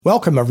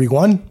Welcome,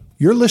 everyone.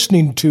 You're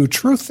listening to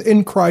Truth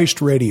in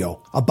Christ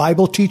Radio, a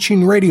Bible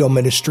teaching radio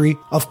ministry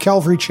of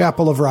Calvary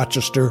Chapel of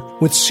Rochester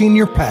with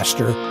Senior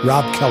Pastor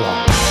Rob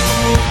Kellogg.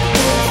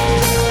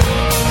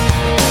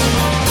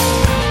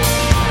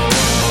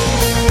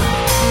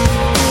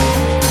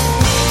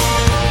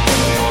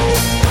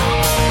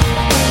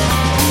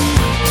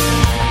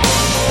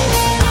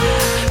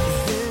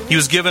 He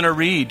was given a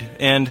reed,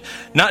 and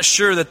not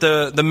sure that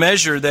the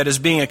measure that is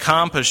being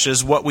accomplished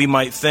is what we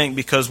might think,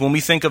 because when we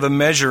think of a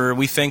measure,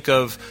 we think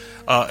of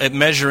it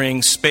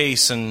measuring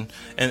space and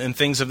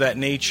things of that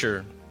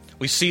nature.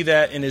 We see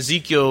that in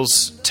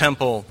Ezekiel's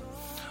temple,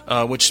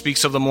 which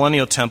speaks of the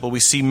millennial temple.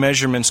 We see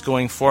measurements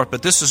going forth,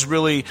 but this is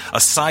really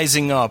a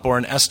sizing up or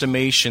an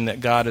estimation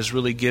that God is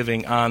really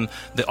giving on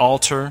the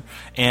altar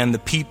and the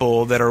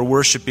people that are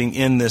worshiping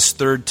in this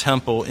third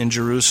temple in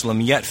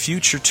Jerusalem, yet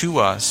future to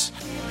us.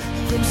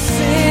 From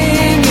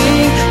singing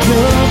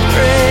your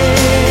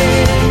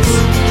praise,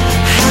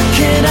 how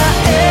can I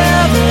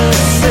ever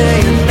say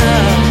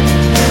enough?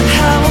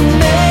 How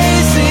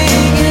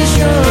amazing is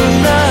your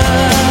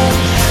love?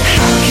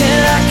 How can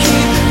I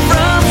keep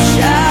from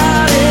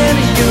shouting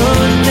your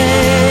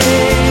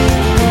name?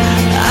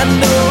 I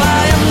know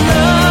I am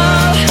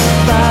loved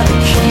by the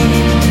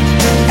King,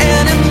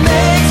 and it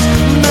makes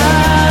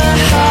my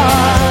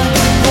heart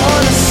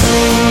wanna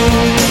sing.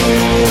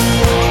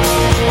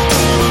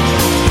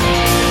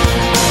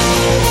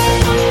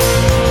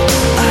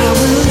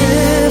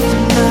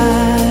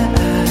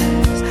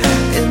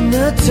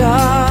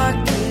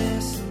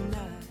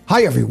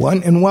 Hi,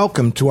 everyone, and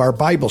welcome to our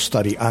Bible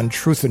study on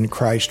Truth in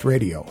Christ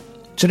Radio.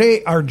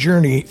 Today, our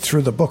journey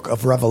through the book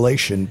of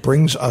Revelation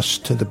brings us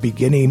to the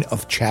beginning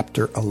of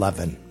chapter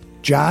 11.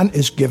 John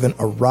is given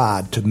a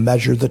rod to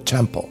measure the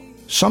temple.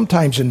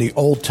 Sometimes in the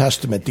Old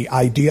Testament, the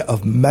idea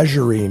of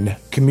measuring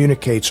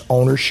communicates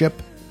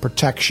ownership,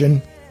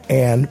 protection,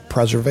 and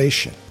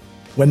preservation.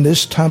 When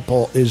this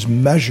temple is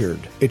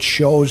measured, it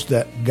shows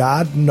that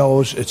God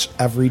knows its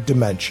every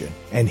dimension,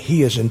 and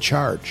He is in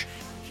charge.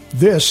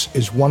 This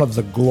is one of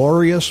the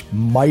glorious,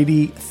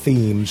 mighty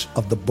themes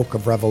of the book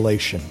of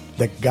Revelation,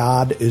 that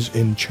God is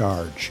in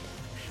charge.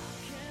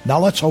 Now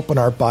let's open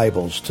our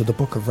Bibles to the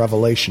book of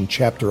Revelation,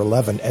 chapter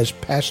 11, as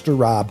Pastor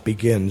Rob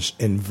begins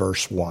in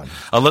verse 1.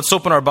 Let's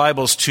open our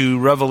Bibles to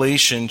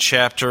Revelation,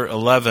 chapter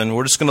 11.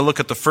 We're just going to look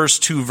at the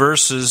first two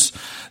verses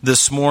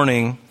this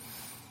morning.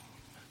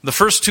 The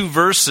first two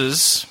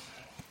verses,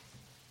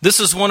 this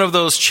is one of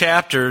those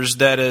chapters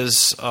that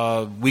is,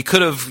 we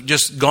could have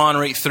just gone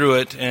right through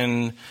it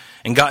and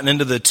gotten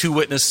into the two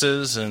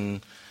witnesses,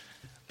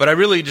 but I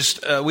really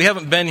just, we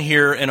haven't been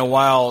here in a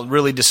while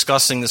really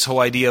discussing this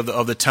whole idea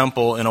of the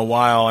temple in a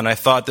while, and I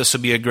thought this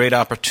would be a great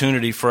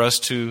opportunity for us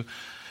to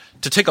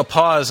take a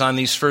pause on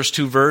these first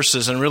two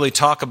verses and really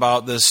talk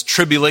about this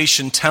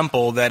tribulation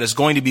temple that is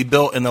going to be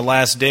built in the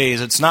last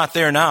days. It's not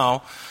there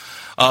now,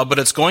 but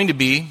it's going to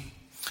be.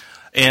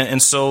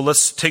 And so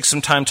let's take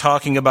some time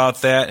talking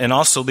about that, and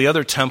also the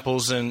other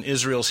temples in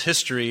Israel's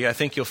history. I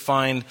think you'll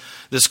find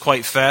this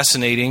quite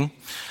fascinating.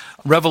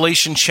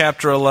 Revelation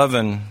chapter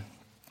 11.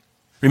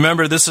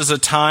 Remember, this is a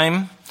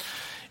time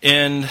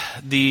in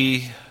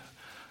the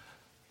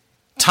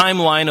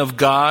timeline of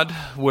God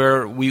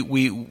where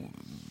we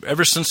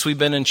ever since we've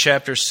been in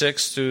chapter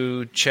 6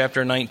 through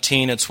chapter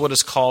 19, it's what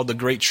is called the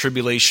Great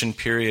Tribulation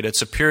period.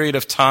 It's a period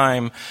of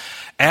time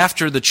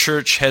after the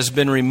church has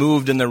been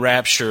removed in the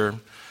rapture,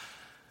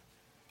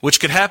 which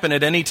could happen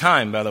at any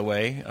time, by the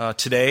way.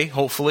 Today,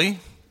 hopefully,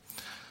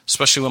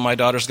 especially when my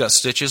daughter's got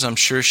stitches, I'm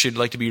sure she'd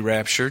like to be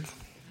raptured.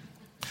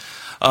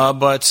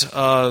 But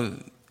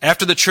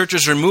after the church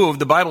is removed,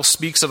 the Bible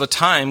speaks of a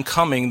time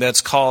coming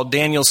that's called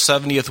Daniel's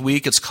 70th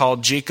week. It's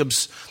called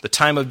the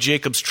time of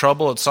Jacob's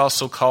trouble. It's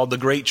also called the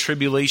Great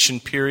Tribulation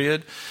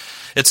period.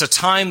 It's a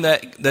time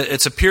that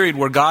it's a period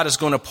where God is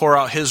going to pour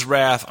out His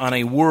wrath on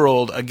a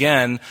world,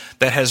 again,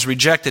 that has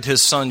rejected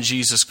His Son,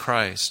 Jesus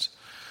Christ.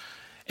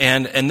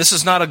 And this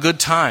is not a good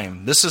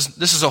time. This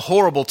is a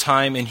horrible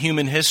time in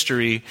human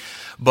history,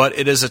 but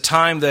it is a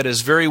time that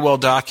is very well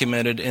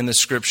documented in the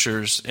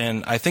Scriptures,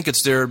 and I think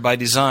it's there by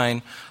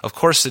design. Of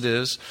course it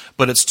is,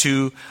 but it's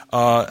to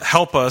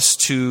help us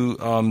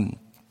to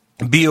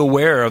be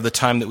aware of the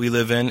time that we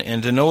live in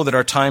and to know that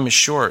our time is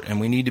short,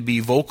 and we need to be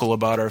vocal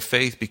about our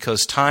faith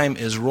because time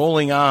is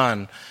rolling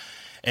on.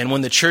 And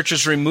when the church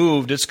is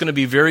removed, it's going to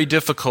be very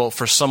difficult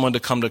for someone to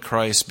come to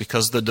Christ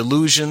because the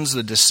delusions,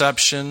 the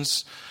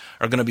deceptions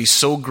are going to be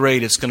so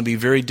great, it's going to be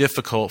very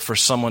difficult for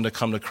someone to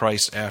come to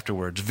Christ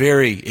afterwards.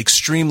 Very,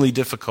 extremely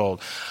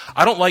difficult.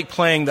 I don't like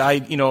playing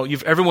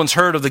everyone's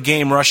heard of the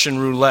game Russian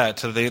roulette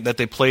that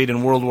they played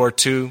in World War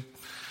II.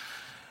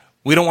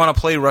 We don't want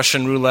to play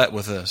Russian roulette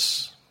with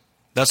this.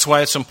 That's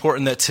why it's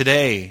important that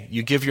today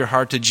you give your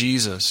heart to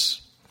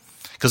Jesus,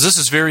 because this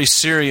is very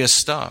serious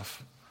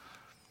stuff.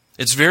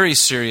 It's very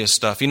serious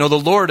stuff. You know, the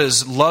Lord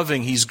is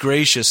loving, He's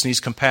gracious, and He's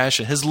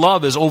compassionate. His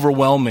love is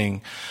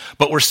overwhelming.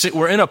 But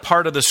we're in a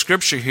part of the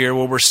Scripture here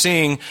where we're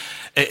seeing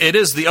it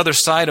is the other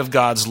side of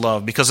God's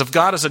love. Because if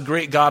God is a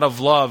great God of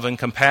love and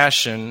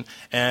compassion,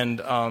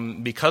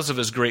 and because of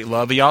His great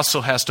love, He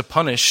also has to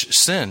punish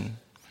sin.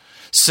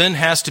 Sin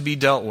has to be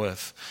dealt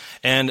with.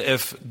 And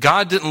if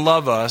God didn't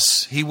love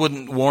us, He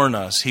wouldn't warn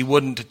us. He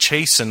wouldn't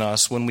chasten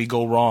us when we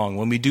go wrong,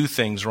 when we do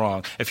things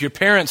wrong. If your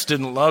parents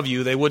didn't love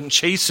you, they wouldn't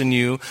chasten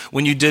you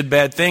when you did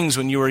bad things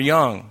when you were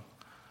young.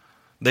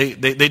 They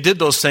did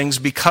those things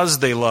because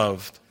they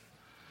loved.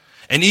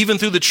 And even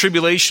through the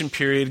tribulation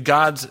period,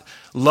 God's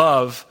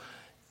love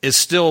is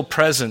still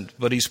present,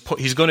 but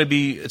it's going to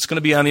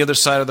be on the other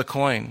side of the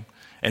coin.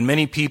 And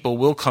many people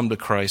will come to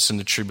Christ in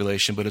the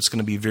tribulation, but it's going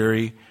to be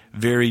very,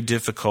 very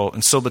difficult.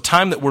 And so the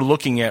time that we're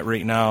looking at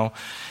right now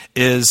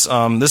is,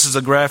 this is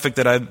a graphic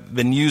that I've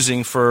been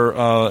using for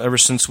ever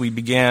since we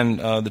began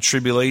the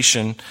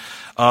tribulation.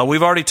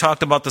 We've already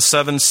talked about the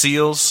 7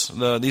 seals.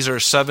 These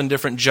are 7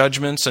 different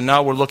judgments, and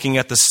now we're looking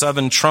at the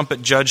 7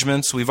 trumpet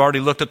judgments. We've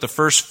already looked at the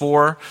first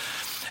 4,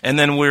 and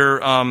then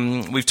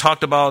we've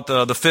talked about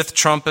the 5th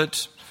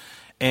trumpet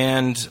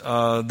and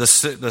the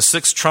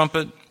 6th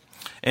trumpet.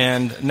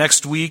 And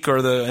next week,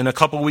 in a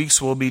couple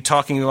weeks, we'll be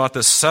talking about the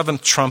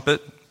 7th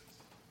trumpet.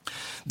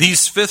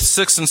 These 5th,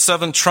 6th, and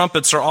 7th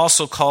trumpets are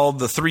also called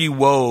the 3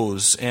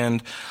 woes.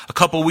 And a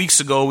couple weeks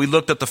ago, we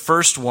looked at the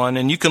first one,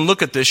 and you can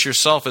look at this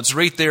yourself. It's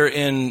right there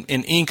in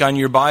ink on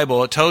your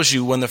Bible. It tells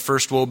you when the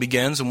first woe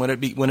begins and when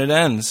it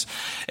ends.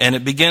 And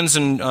it begins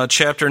in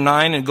chapter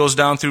 9 and goes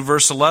down through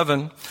verse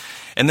 11.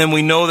 And then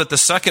we know that the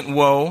second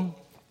woe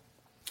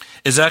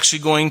is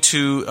actually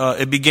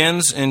it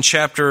begins in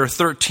verse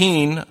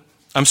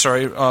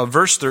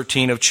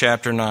 13 of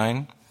chapter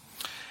 9.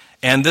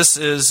 And this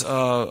is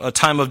a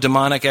time of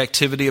demonic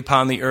activity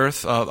upon the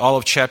earth. All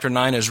of chapter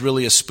 9 is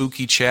really a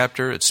spooky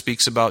chapter. It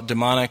speaks about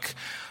demonic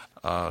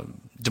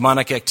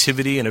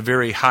activity in a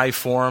very high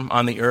form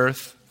on the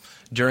earth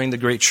during the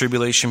Great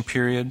Tribulation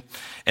period.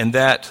 And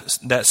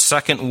that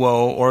second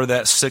woe, or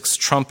that 6th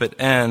trumpet,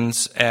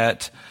 ends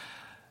at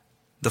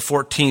the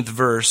 14th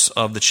verse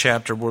of the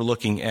chapter we're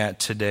looking at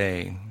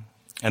today.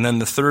 And then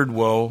the third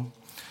woe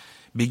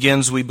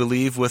begins, we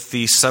believe, with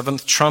the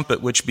 7th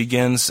trumpet, which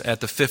begins at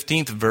the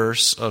 15th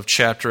verse of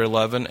chapter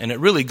 11, and it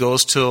really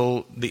goes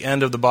till the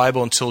end of the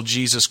Bible, until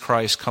Jesus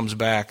Christ comes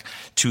back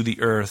to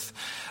the earth,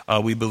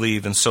 we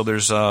believe. And so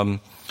there's,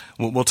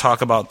 we'll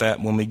talk about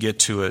that when we get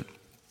to it.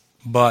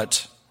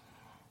 But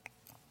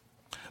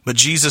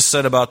Jesus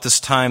said about this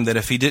time that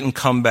if He didn't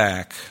come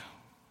back,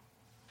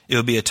 it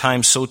would be a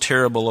time so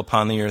terrible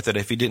upon the earth that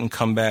if He didn't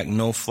come back,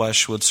 no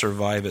flesh would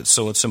survive it.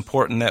 So it's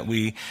important that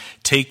we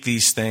take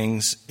these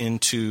things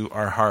into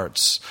our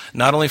hearts,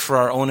 not only for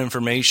our own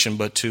information,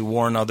 but to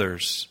warn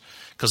others.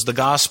 Because the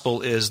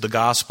gospel is the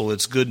gospel.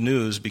 It's good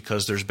news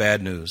because there's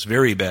bad news,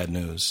 very bad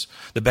news.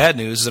 The bad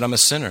news is that I'm a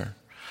sinner.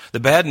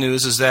 The bad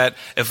news is that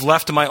if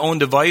left to my own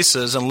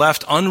devices and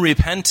left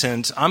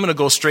unrepentant, I'm going to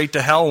go straight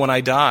to hell when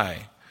I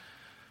die.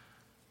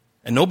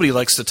 And nobody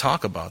likes to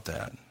talk about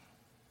that.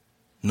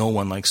 No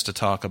one likes to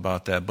talk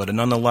about that, but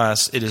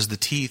nonetheless, it is the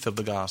teeth of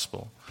the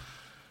gospel.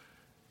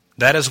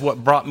 That is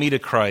what brought me to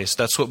Christ.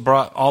 That's what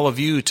brought all of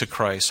you to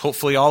Christ.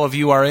 Hopefully all of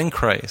you are in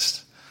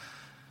Christ.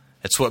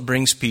 It's what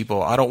brings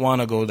people. I don't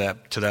want to go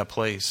to that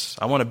place.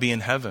 I want to be in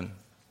heaven.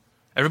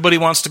 Everybody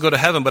wants to go to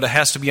heaven, but it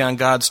has to be on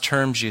God's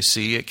terms, you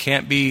see. It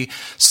can't be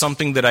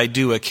something that I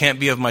do. It can't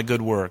be of my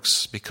good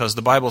works, because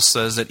the Bible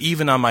says that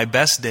even on my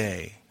best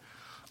day,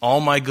 all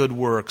my good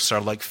works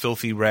are like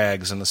filthy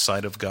rags in the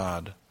sight of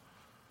God.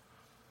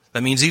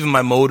 That means even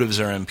my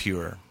motives are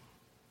impure.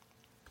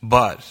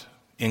 But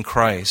in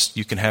Christ,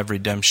 you can have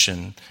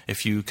redemption.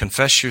 If you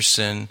confess your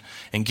sin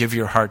and give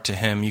your heart to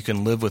Him, you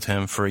can live with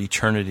Him for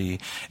eternity,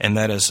 and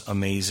that is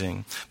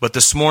amazing. But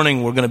this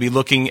morning, we're going to be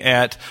looking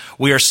at,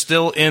 we are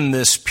still in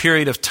this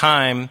period of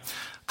time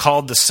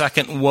called the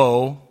second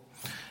woe.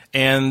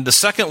 And the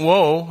second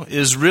woe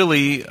is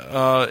really,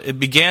 it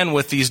began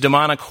with these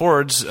demonic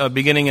hordes,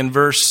 beginning in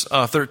verse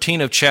 13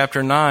 of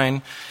chapter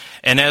 9.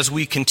 And as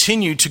we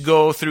continue to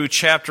go through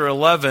chapter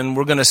 11,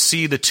 we're going to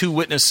see the 2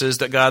 witnesses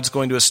that God's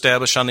going to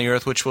establish on the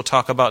earth, which we'll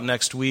talk about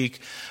next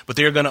week. But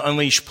they are going to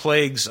unleash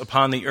plagues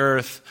upon the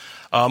earth,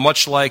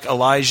 much like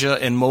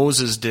Elijah and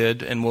Moses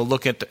did. And we'll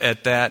look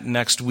at that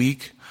next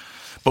week.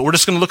 But we're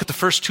just going to look at the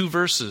first 2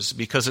 verses,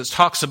 because it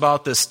talks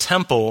about this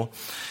temple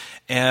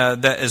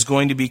that is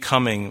going to be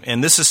coming.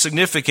 And this is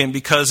significant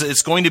because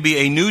it's going to be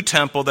a new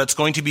temple that's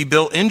going to be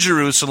built in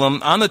Jerusalem,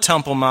 on the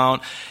Temple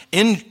Mount,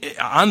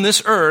 on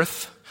this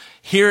earth,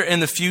 here in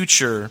the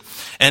future.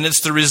 And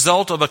it's the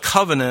result of a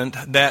covenant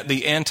that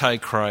the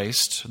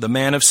Antichrist, the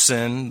man of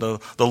sin, the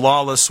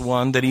lawless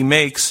one, that he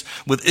makes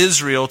with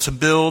Israel to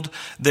build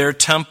their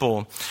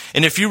temple.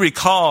 And if you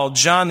recall,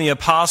 John the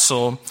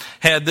Apostle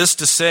had this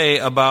to say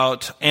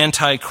about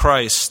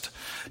Antichrist.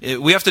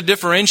 We have to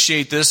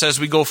differentiate this as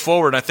we go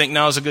forward. I think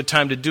now is a good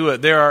time to do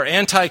it. There are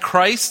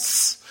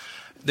antichrists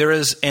there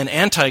is an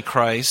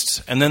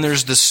Antichrist, and then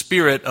there's the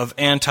spirit of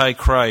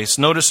Antichrist.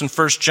 Notice in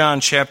 1 John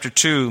chapter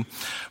 2,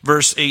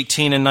 verse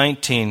 18 and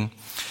 19,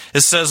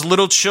 it says,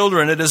 "Little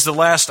children, it is the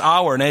last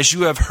hour, and as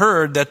you have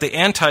heard that the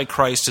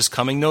Antichrist is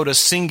coming,"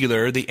 notice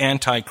singular, the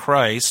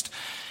Antichrist,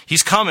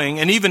 he's coming,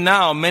 and even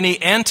now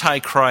many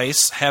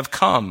Antichrists have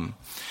come.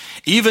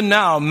 Even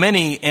now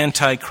many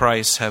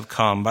Antichrists have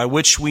come, by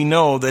which we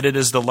know that it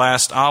is the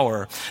last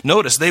hour.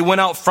 Notice, they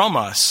went out from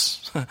us.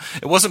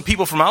 It wasn't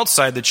people from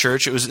outside the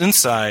church, it was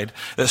inside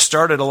that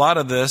started a lot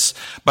of this,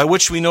 by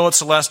which we know it's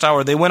the last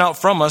hour. They went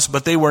out from us,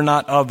 but they were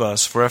not of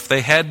us. For if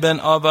they had been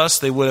of us,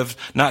 they would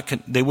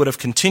have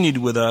continued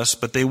with us,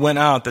 but they went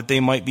out that they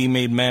might be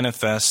made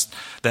manifest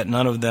that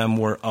none of them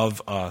were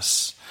of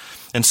us.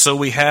 And so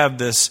we have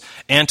this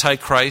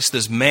Antichrist,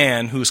 this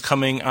man who's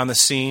coming on the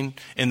scene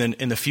in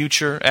the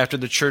future after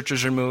the church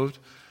is removed.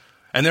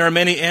 And there are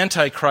many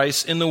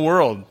Antichrists in the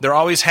world. There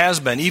always has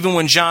been. Even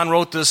when John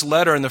wrote this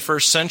letter in the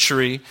first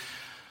century,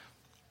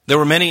 there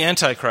were many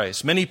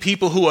Antichrists. Many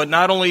people who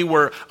not only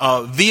were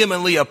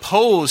vehemently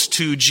opposed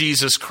to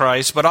Jesus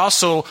Christ, but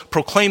also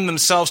proclaimed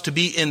themselves to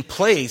be in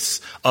place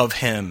of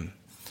Him.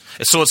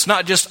 So it's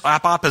not just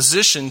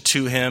opposition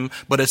to Him,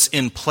 but it's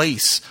in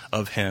place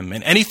of Him.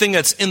 And anything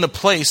that's in the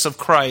place of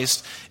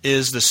Christ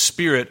is the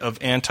spirit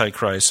of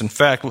Antichrist. In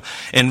fact,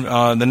 in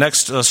the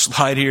next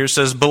slide here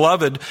says,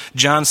 "Beloved,"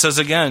 John says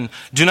again,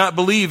 "do not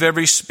believe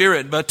every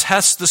spirit, but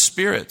test the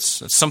spirits."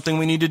 That's something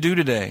we need to do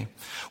today.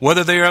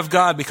 "Whether they are of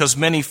God, because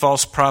many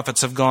false prophets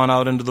have gone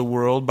out into the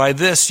world. By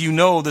this you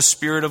know the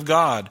Spirit of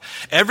God.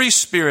 Every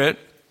spirit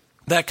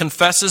that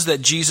confesses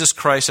that Jesus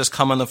Christ has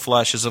come in the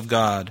flesh is of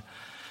God.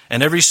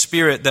 And every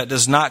spirit that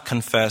does not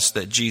confess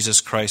that Jesus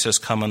Christ has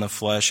come in the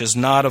flesh is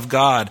not of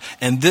God.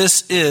 And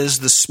this is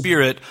the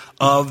spirit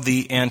of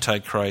the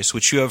Antichrist,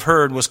 which you have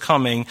heard was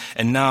coming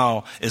and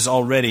now is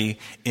already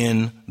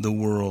in the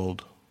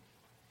world."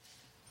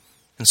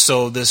 And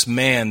so this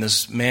man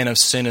of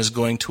sin, is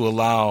going to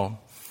allow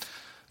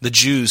the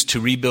Jews to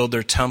rebuild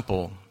their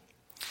temple.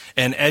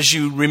 And as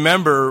you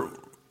remember,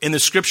 in the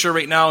scripture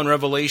right now in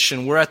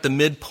Revelation, we're at the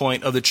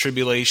midpoint of the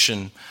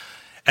tribulation.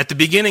 At the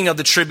beginning of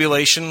the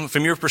tribulation,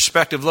 from your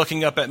perspective,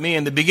 looking up at me,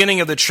 in the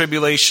beginning of the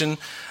tribulation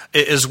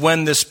is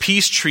when this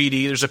peace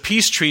treaty, there's a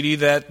peace treaty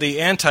that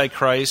the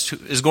Antichrist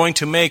is going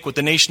to make with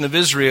the nation of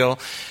Israel,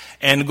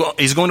 and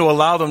he's going to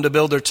allow them to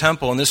build their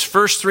temple. And this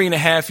first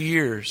 3.5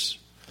 years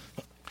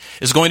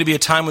is going to be a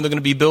time when they're going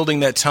to be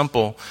building that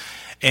temple.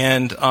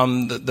 And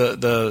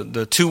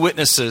the two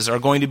witnesses are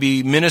going to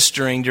be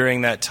ministering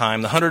during that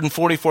time. The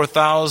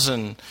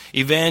 144,000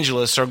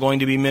 evangelists are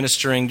going to be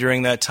ministering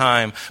during that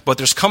time. But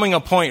there's coming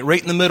a point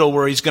right in the middle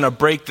where he's going to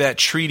break that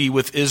treaty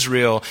with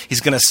Israel. He's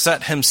going to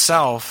set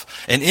himself,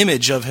 an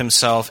image of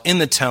himself, in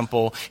the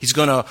temple. He's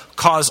going to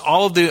cause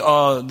all of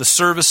the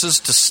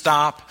services to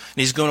stop. And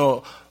he's going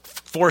to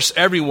force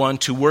everyone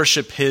to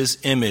worship his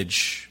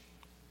image.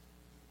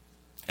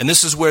 And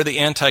this is where the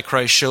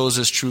Antichrist shows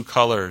his true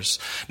colors.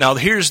 Now,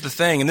 here's the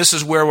thing, and this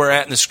is where we're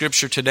at in the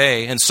Scripture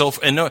today. And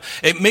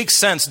it makes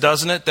sense,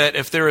 doesn't it, that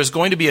if there is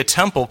going to be a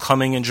temple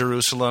coming in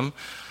Jerusalem,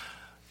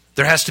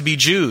 there has to be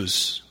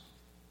Jews.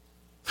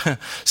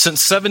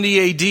 Since 70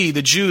 A.D.,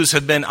 the Jews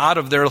had been out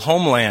of their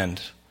homeland.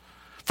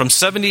 From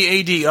 70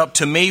 A.D. up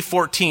to May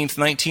 14th,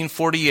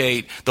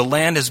 1948, the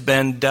land has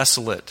been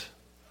desolate.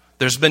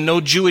 There's been no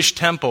Jewish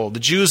temple. The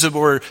Jews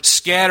were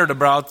scattered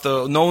about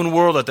the known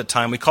world at the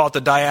time. We call it the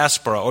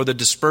diaspora, or the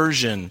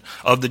dispersion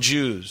of the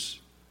Jews.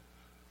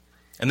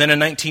 And then in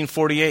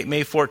 1948,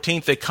 May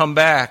 14th, they come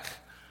back.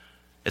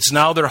 It's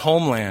now their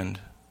homeland.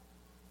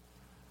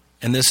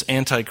 And this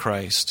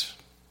Antichrist,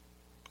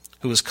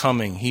 who is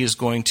coming, he is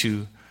going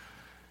to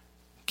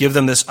give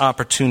them this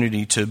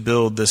opportunity to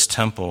build this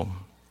temple.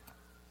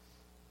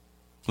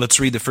 Let's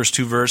read the first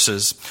two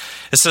verses.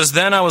 It says,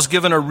 "Then I was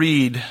given a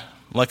reed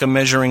like a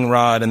measuring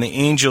rod, and the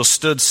angel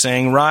stood,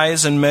 saying,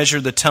 'Rise and measure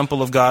the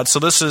temple of God.'" So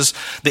this is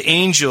the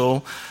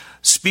angel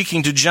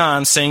speaking to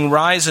John, saying,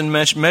 "Rise and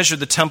measure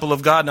the temple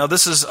of God." Now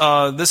this is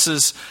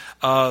the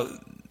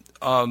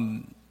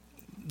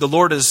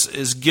Lord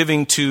is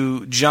giving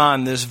to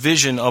John this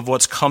vision of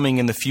what's coming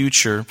in the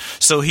future.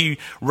 So he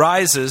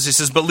rises, he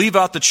says, "But leave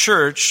out the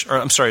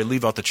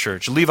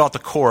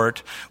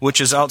court,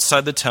 which is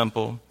outside the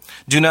temple.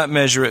 Do not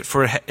measure it,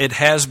 for it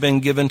has been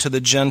given to the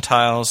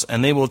Gentiles,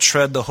 and they will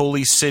tread the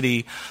holy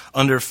city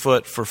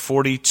underfoot for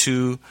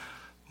 42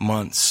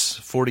 months.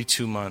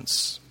 42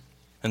 months.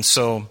 And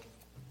so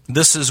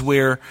this is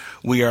where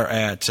we are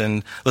at.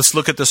 And let's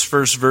look at this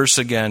first verse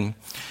again.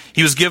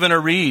 He was given a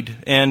reed,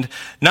 and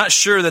not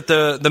sure that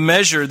the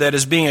measure that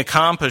is being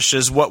accomplished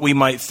is what we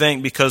might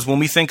think, because when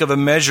we think of a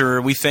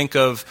measure, we think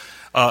of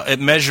it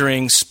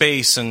measuring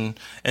space and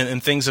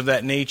things of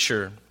that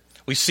nature.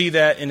 We see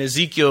that in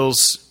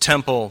Ezekiel's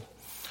temple,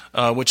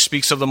 which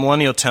speaks of the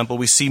millennial temple.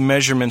 We see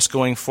measurements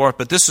going forth,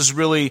 but this is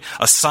really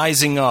a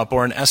sizing up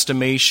or an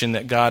estimation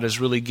that God is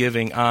really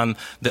giving on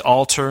the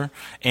altar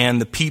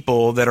and the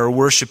people that are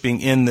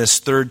worshiping in this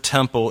third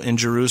temple in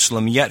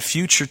Jerusalem, yet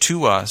future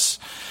to us.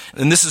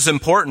 And this is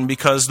important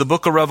because the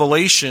book of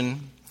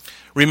Revelation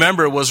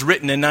remember, was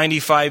written in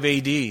 95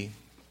 AD.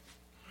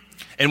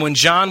 And when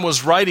John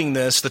was writing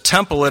this, the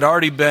temple had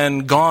already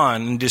been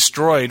gone and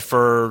destroyed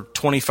for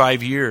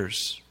 25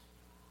 years.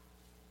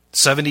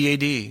 70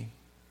 AD.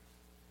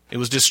 It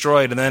was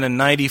destroyed. And then in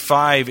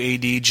 95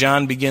 AD,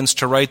 John begins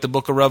to write the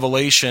book of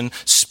Revelation,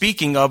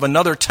 speaking of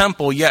another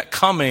temple yet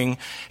coming.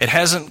 It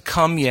hasn't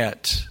come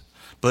yet,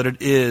 but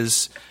it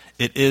is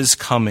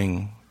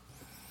coming.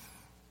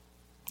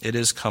 It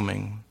is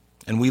coming.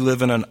 And we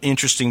live in an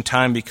interesting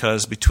time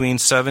because between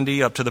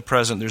 70 up to the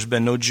present, there's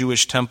been no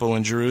Jewish temple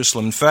in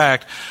Jerusalem. In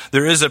fact,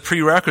 there is a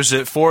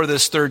prerequisite for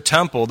this third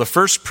temple. The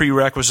first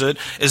prerequisite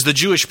is the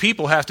Jewish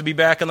people have to be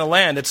back in the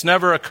land. It's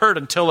never occurred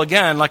until,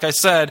 again, like I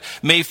said,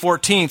 May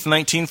 14th,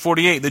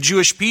 1948. The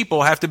Jewish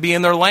people have to be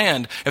in their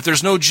land. If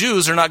there's no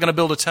Jews, they're not going to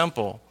build a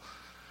temple.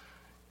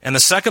 And the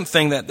second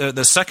thing,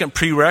 the second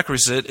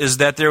prerequisite is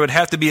that there would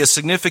have to be a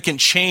significant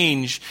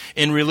change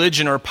in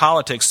religion or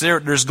politics.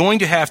 There's going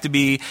to have to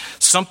be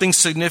something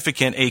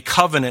significant, a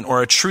covenant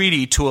or a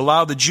treaty to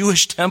allow the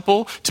Jewish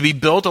temple to be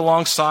built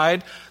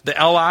alongside the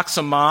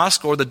Al-Aqsa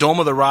Mosque or the Dome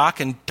of the Rock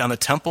on the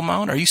Temple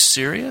Mount. Are you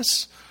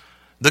serious?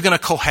 They're going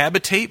to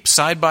cohabitate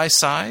side by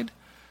side?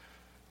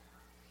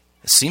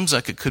 It seems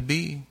like it could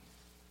be.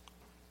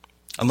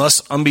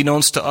 Unless,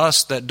 unbeknownst to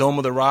us, that Dome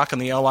of the Rock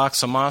and the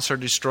Al-Aqsa Mosque are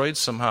destroyed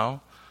somehow.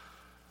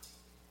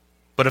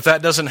 But if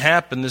that doesn't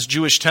happen, this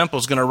Jewish temple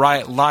is going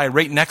to lie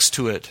right next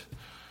to it.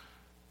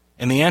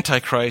 And the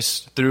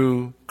Antichrist,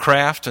 through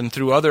craft and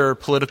through other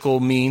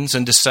political means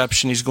and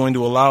deception, he's going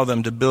to allow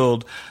them to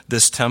build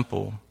this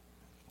temple.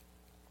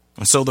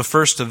 And so the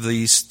first of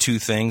these two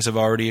things have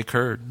already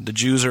occurred. The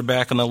Jews are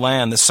back in the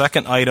land. The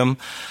second item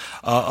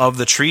of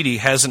the treaty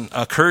hasn't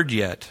occurred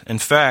yet. In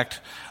fact,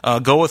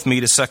 go with me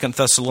to 2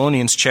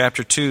 Thessalonians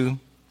chapter 2.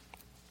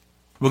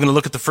 We're going to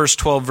look at the first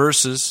 12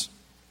 verses.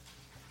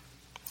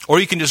 Or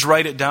you can just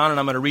write it down and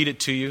I'm going to read it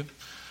to you.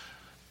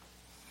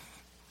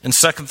 In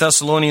 2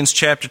 Thessalonians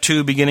chapter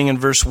 2, beginning in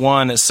verse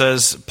 1, it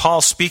says, Paul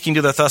speaking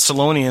to the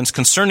Thessalonians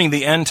concerning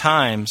the end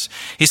times,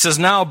 he says,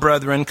 Now,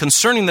 brethren,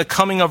 concerning the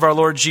coming of our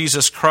Lord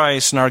Jesus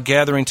Christ and our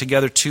gathering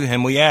together to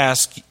him, we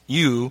ask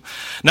you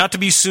not to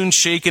be soon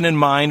shaken in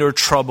mind or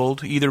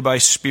troubled, either by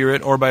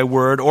spirit or by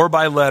word or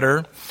by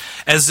letter,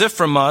 as if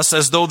from us,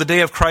 as though the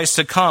day of Christ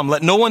had come.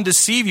 Let no one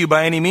deceive you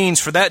by any means,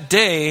 for that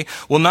day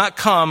will not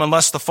come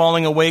unless the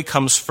falling away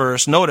comes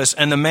first. Notice,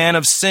 and the man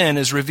of sin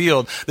is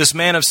revealed. This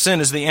man of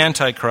sin is the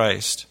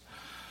Antichrist.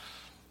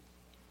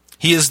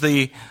 He's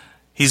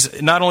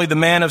not only the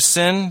man of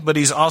sin, but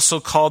he's also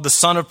called the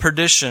son of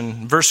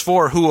perdition. Verse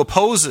 4, who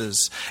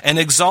opposes and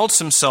exalts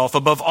himself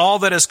above all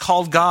that is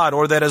called God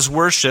or that is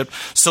worshipped,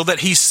 so that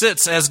he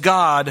sits as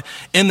God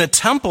in the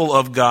temple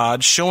of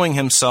God, showing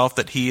himself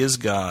that he is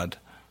God.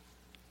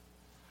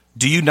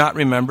 Do you not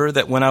remember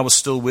that when I was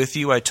still with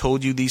you, I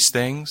told you these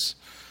things?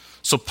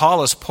 So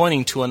Paul is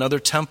pointing to another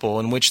temple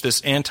in which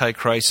this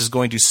Antichrist is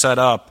going to set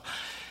up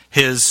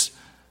his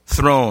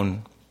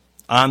throne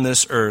on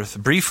this earth.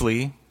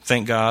 Briefly,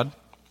 thank God.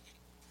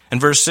 In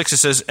verse 6 it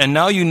says, And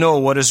now you know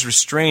what is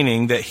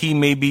restraining, that he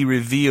may be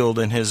revealed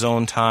in his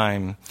own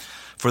time.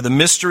 For the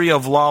mystery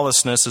of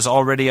lawlessness is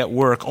already at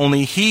work.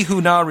 Only he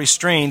who now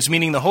restrains,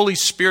 meaning the Holy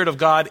Spirit of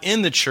God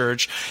in the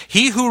church,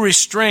 he who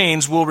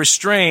restrains will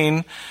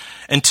restrain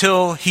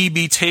until he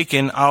be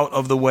taken out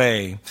of the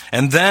way.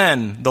 And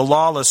then the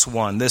lawless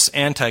one, this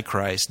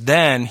Antichrist,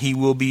 then he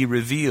will be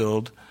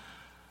revealed,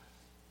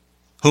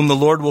 whom the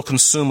Lord will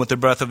consume with the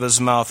breath of his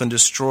mouth and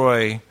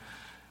destroy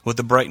with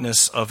the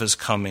brightness of his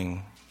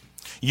coming.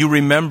 You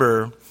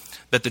remember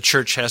that the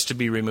church has to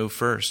be removed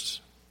first.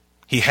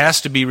 We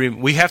have to be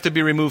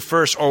removed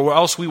first, or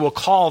else we will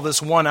call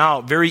this one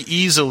out very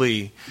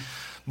easily.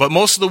 But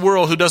most of the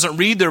world who doesn't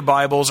read their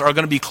Bibles are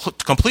going to be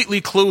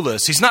completely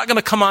clueless. He's not going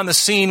to come on the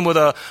scene with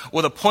a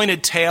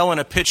pointed tail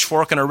and a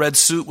pitchfork and a red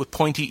suit with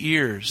pointy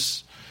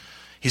ears.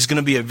 He's going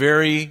to be a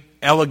very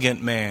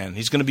elegant man.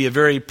 He's going to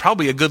be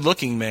probably a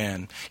good-looking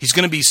man. He's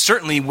going to be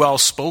certainly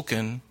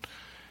well-spoken.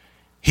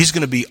 He's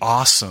going to be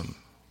awesome.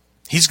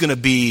 He's going to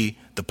be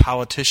the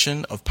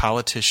politician of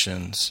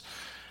politicians.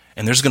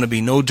 And there's going to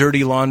be no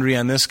dirty laundry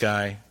on this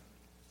guy.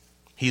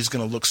 He's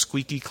going to look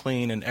squeaky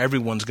clean, and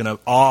everyone's going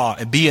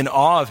to be in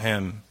awe of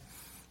him,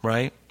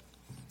 right?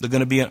 They're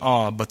going to be in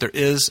awe, but there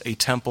is a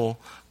temple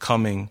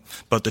coming.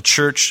 But the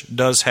church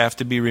does have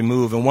to be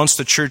removed. And once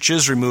the church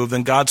is removed,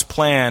 then God's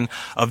plan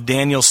of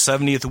Daniel's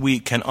 70th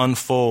week can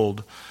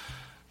unfold.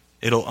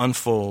 It'll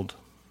unfold.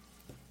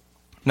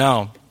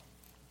 Now,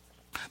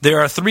 there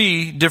are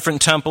 3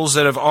 different temples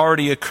that have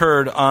already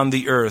occurred on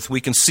the earth.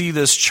 We can see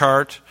this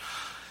chart.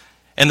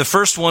 And the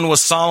first one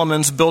was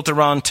Solomon's, built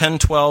around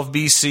 1012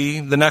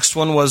 BC. The next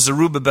one was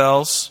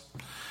Zerubbabel's.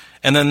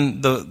 And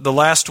then the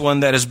last one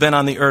that has been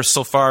on the earth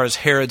so far is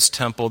Herod's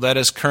temple. That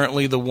is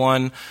currently the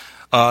one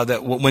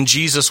that when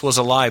Jesus was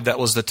alive, that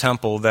was the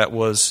temple that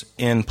was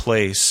in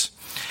place.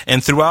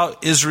 And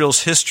throughout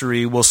Israel's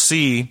history, we'll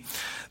see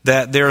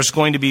that there's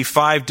going to be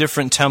 5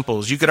 different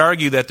temples. You could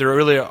argue that there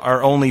really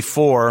are only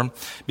 4,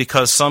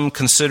 because some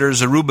consider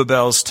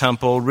Zerubbabel's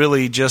temple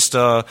really just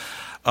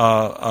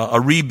a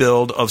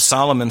rebuild of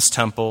Solomon's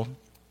temple.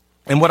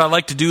 And what I'd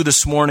like to do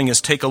this morning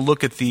is take a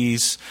look at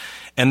these,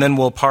 and then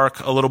we'll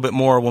park a little bit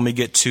more when we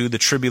get to the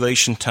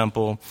tribulation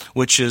temple,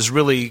 which is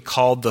really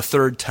called the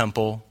third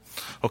temple.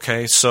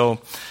 Okay,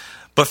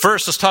 but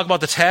first let's talk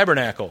about the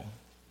tabernacle.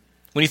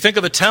 When you think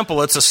of the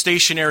temple, it's a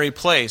stationary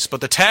place.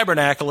 But the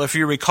tabernacle, if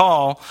you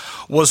recall,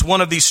 was one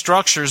of these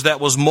structures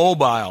that was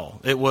mobile.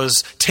 It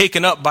was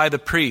taken up by the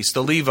priests,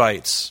 the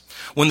Levites.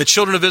 When the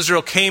children of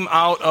Israel came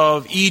out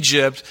of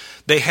Egypt,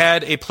 they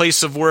had a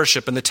place of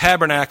worship. And the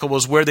tabernacle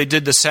was where they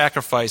did the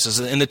sacrifices.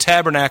 And the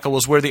tabernacle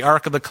was where the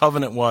Ark of the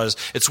Covenant was.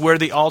 It's where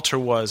the altar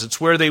was. It's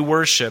where they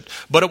worshiped.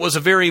 But it was a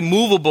very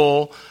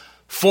movable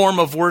form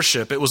of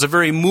worship. It was a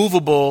very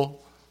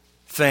movable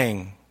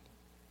thing.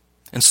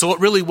 And so it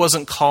really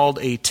wasn't called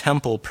a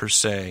temple per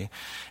se.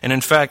 And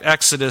in fact,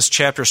 Exodus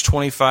chapters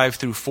 25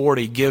 through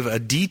 40 give a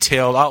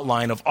detailed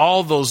outline of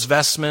all those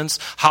vestments,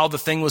 how the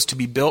thing was to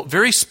be built.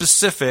 Very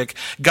specific.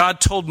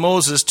 God told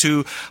Moses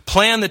to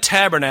plan the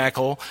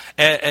tabernacle,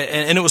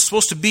 and it was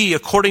supposed to be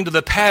according to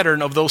the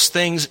pattern of those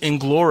things in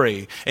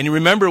glory. And you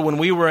remember when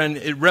we were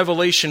in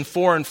Revelation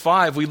 4 and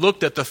 5, we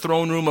looked at the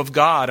throne room of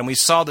God, and we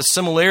saw the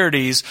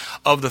similarities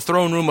of the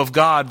throne room of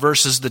God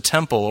versus the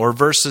temple, or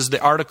versus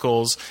the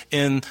articles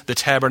in the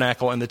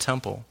tabernacle and the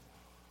temple.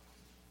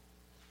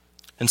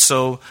 And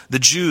so the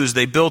Jews,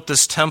 they built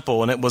this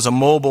temple, and it was a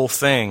mobile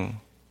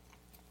thing.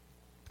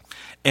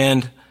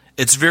 And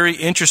it's very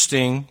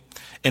interesting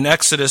in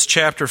Exodus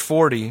chapter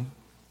 40,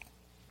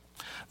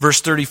 verse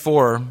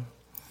 34.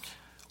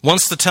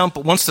 Once the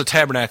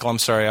tabernacle,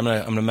 I'm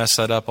going to mess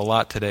that up a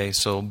lot today,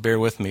 so bear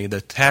with me.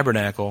 The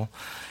tabernacle,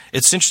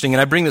 it's interesting,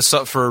 and I bring this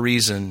up for a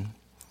reason.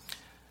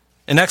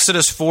 In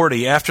Exodus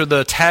 40, after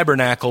the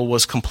tabernacle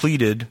was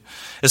completed,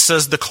 it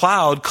says, the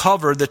cloud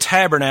covered the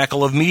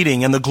tabernacle of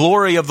meeting, and the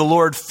glory of the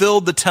Lord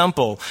filled the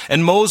temple.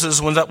 And Moses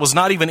was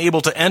not even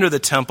able to enter the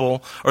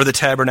temple or the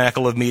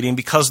tabernacle of meeting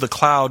because the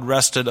cloud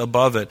rested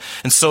above it.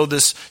 And so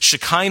this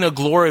Shekinah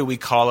glory, we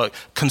call it,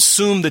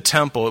 consumed the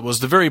temple. It was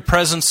the very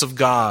presence of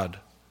God.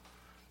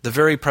 The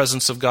very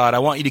presence of God. I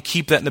want you to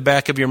keep that in the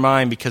back of your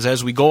mind, because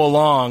as we go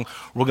along,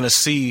 we're going to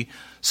see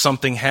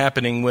something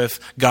happening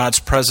with God's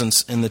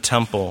presence in the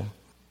temple.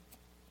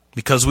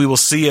 Because we will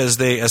see as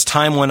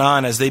time went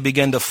on, as they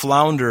began to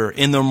flounder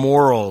in their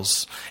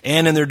morals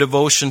and in their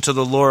devotion to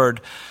the Lord,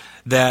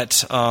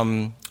 that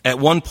at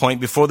one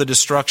point, before the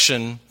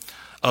destruction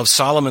of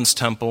Solomon's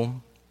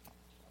temple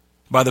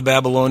by the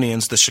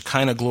Babylonians, the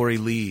Shekinah glory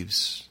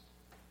leaves.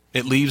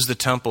 It leaves the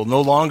temple.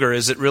 No longer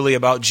is it really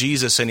about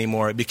Jesus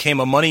anymore. It became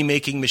a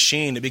money-making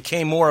machine. It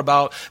became more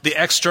about the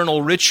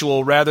external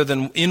ritual rather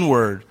than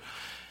inward.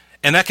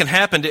 And that can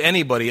happen to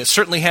anybody. It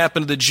certainly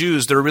happened to the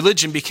Jews. Their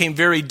religion became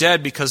very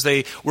dead because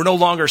they were no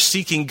longer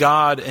seeking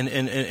God on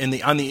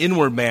the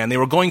inward man. They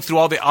were going through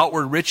all the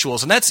outward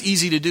rituals. And that's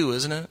easy to do,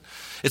 isn't it?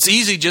 It's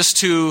easy just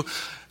to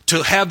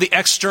have the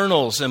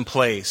externals in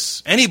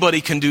place.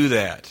 Anybody can do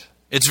that.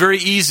 It's very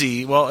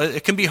easy. Well,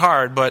 it can be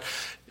hard, but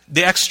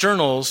the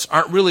externals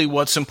aren't really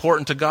what's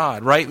important to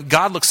God, right?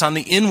 God looks on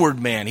the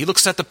inward man. He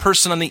looks at the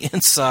person on the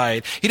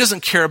inside. He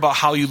doesn't care about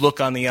how you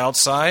look on the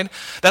outside.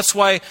 That's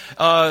why,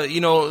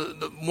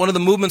 one of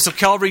the movements of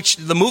Calvary,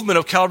 the movement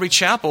of Calvary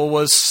Chapel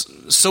was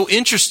so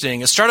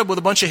interesting. It started with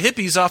a bunch of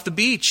hippies off the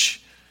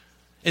beach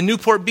in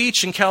Newport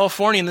Beach in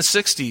California in the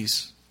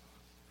 60s.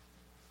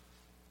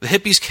 The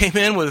hippies came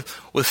in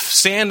with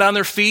sand on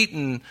their feet,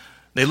 and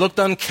they looked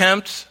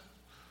unkempt,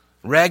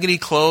 raggedy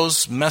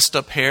clothes, messed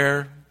up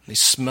hair. They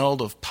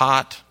smelled of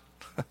pot.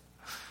 And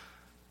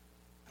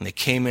they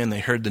came in, they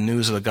heard the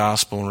news of the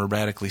gospel, and were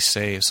radically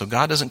saved. So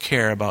God doesn't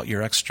care about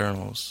your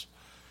externals.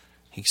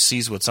 He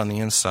sees what's on the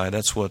inside.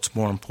 That's what's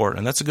more important.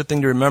 And that's a good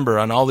thing to remember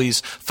on all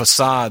these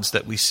facades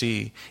that we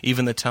see,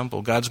 even the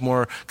temple. God's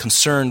more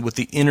concerned with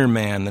the inner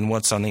man than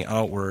what's on the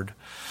outward.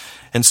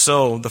 And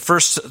so the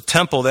first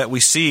temple that we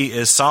see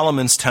is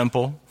Solomon's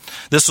temple.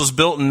 This was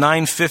built in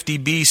 950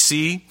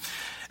 BC.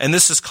 And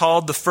this is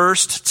called the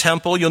first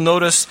temple. You'll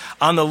notice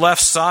on the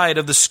left side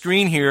of the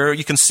screen here,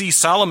 you can see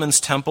Solomon's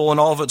temple in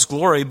all of its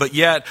glory. But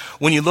yet,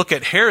 when you look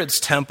at Herod's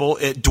temple,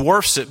 it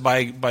dwarfs it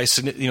by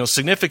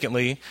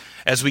significantly.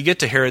 As we get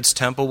to Herod's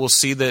temple, we'll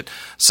see that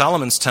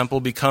Solomon's temple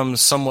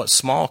becomes somewhat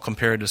small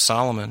compared to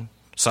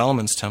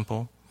Solomon's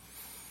temple.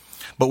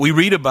 But we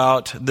read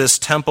about this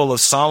temple of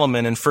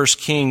Solomon in 1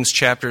 Kings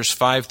chapters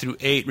 5 through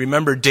 8.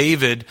 Remember,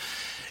 David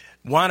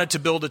wanted to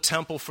build a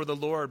temple for the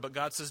Lord, but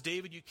God says,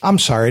 David, you can't. I'm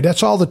sorry,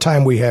 that's all the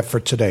time we have for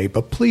today,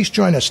 but please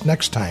join us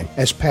next time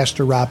as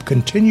Pastor Rob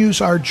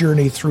continues our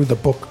journey through the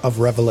book of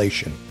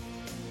Revelation.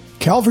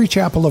 Calvary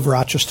Chapel of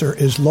Rochester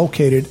is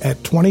located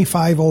at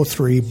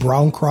 2503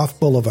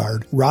 Browncroft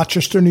Boulevard,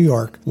 Rochester, New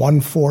York,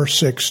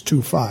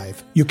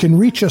 14625. You can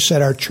reach us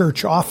at our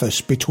church office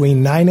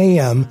between 9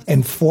 a.m.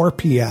 and 4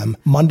 p.m.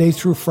 Monday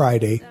through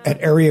Friday at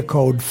area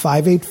code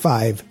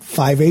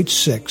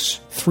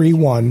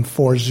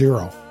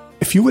 585-586-3140.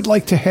 If you would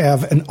like to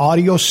have an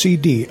audio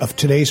CD of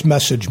today's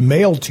message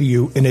mailed to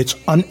you in its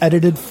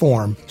unedited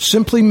form,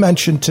 simply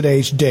mention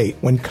today's date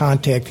when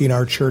contacting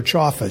our church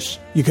office.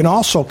 You can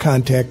also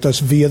contact us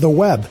via the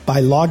web by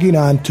logging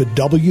on to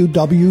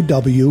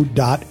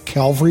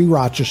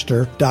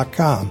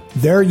www.calvaryrochester.com.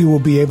 There you will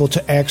be able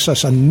to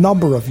access a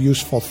number of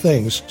useful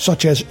things,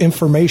 such as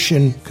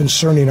information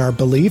concerning our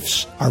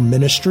beliefs, our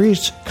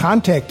ministries,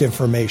 contact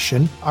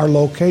information, our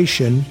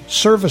location,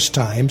 service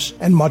times,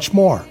 and much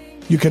more.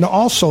 You can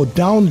also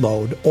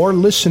download or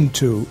listen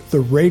to the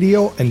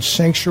radio and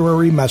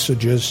sanctuary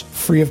messages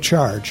free of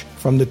charge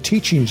from the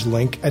teachings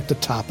link at the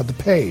top of the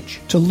page.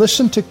 To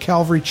listen to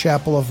Calvary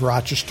Chapel of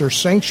Rochester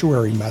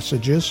sanctuary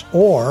messages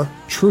or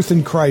Truth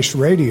in Christ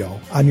Radio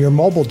on your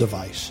mobile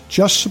device,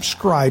 just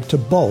subscribe to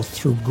both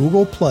through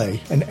Google Play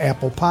and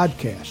Apple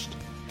Podcast.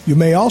 You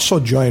may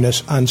also join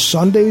us on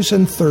Sundays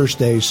and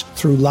Thursdays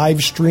through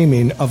live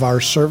streaming of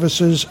our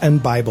services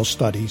and Bible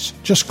studies.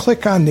 Just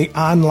click on the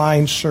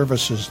online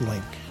services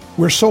link.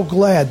 We're so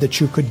glad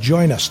that you could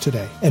join us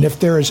today. And if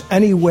there is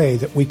any way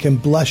that we can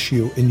bless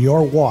you in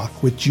your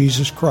walk with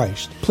Jesus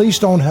Christ, please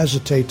don't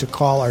hesitate to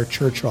call our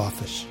church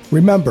office.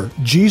 Remember,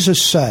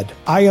 Jesus said,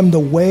 "I am the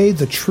way,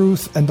 the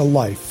truth, and the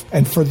life,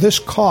 and for this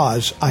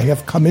cause I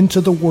have come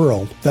into the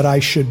world, that I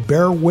should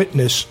bear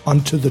witness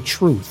unto the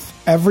truth.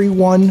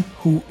 Everyone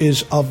who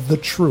is of the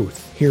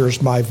truth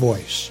hears my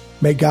voice."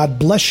 May God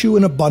bless you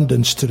in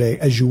abundance today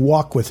as you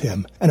walk with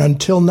Him. And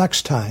until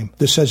next time,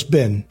 this has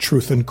been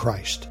Truth in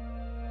Christ.